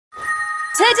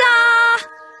Ta-da!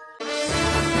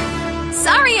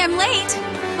 Sorry I'm late.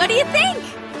 What do you think?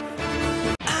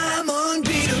 I'm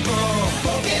unbeatable,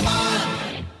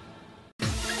 Pokemon!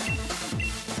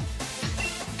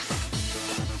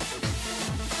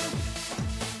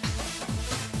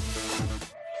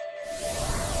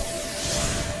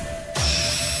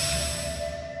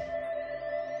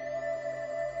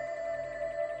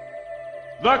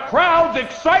 The crowd's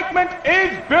excitement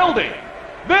is building.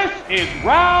 This is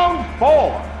round 4.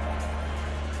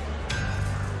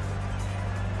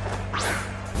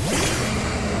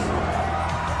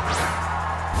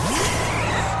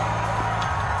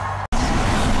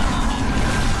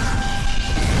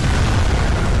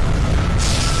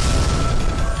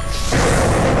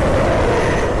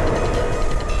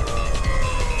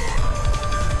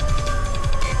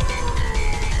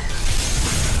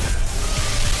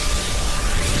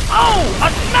 Oh, a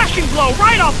smashing blow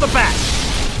right off the bat!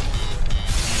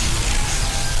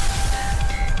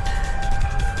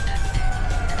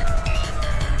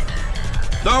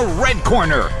 The red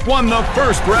corner won the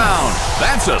first round.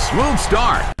 That's a smooth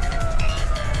start.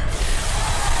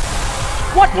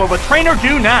 What will the trainer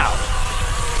do now?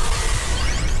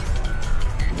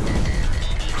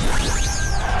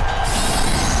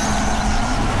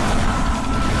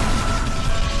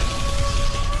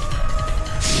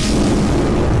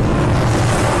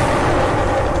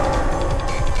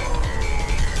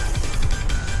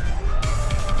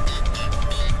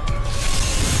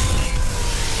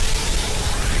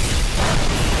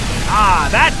 Ah,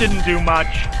 that didn't do much.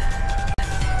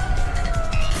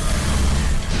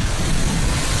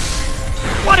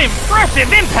 What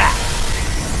impressive impact!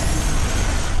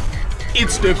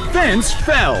 Its defense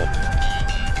fell.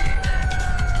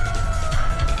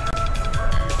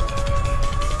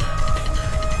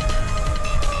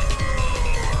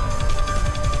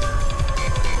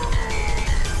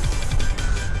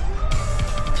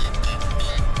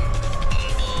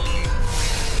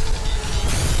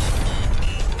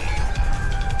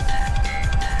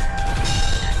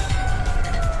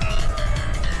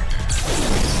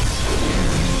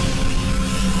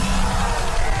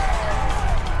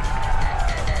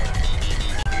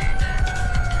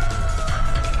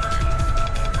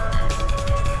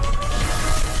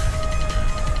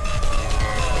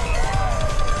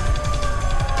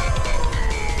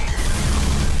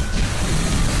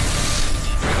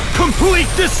 Complete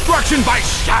destruction by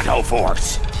Shadow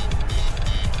Force!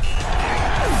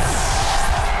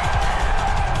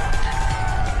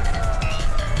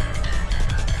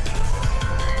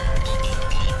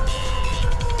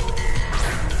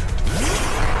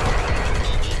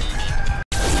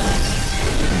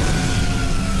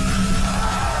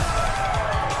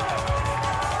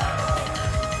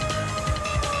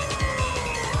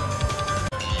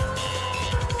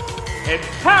 It's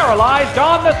paralyzed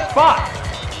on the spot.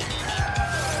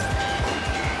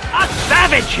 A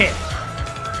savage hit!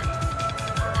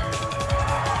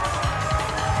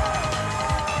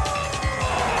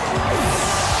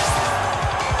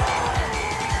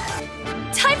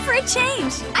 Time for a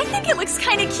change. I think it looks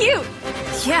kind of cute.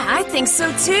 Yeah, I think so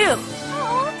too.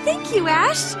 Oh, thank you,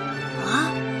 Ash.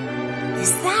 Huh?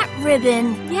 Is that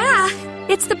ribbon? Yeah,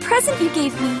 it's the present you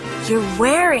gave me. You're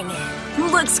wearing it.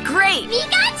 Looks great.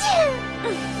 Pikachu!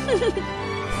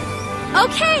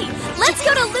 Okay, let's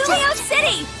go to Luleå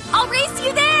City! I'll race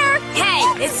you there! Hey,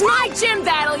 it's my gym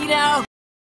battle, you know!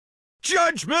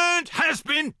 Judgment has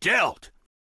been dealt.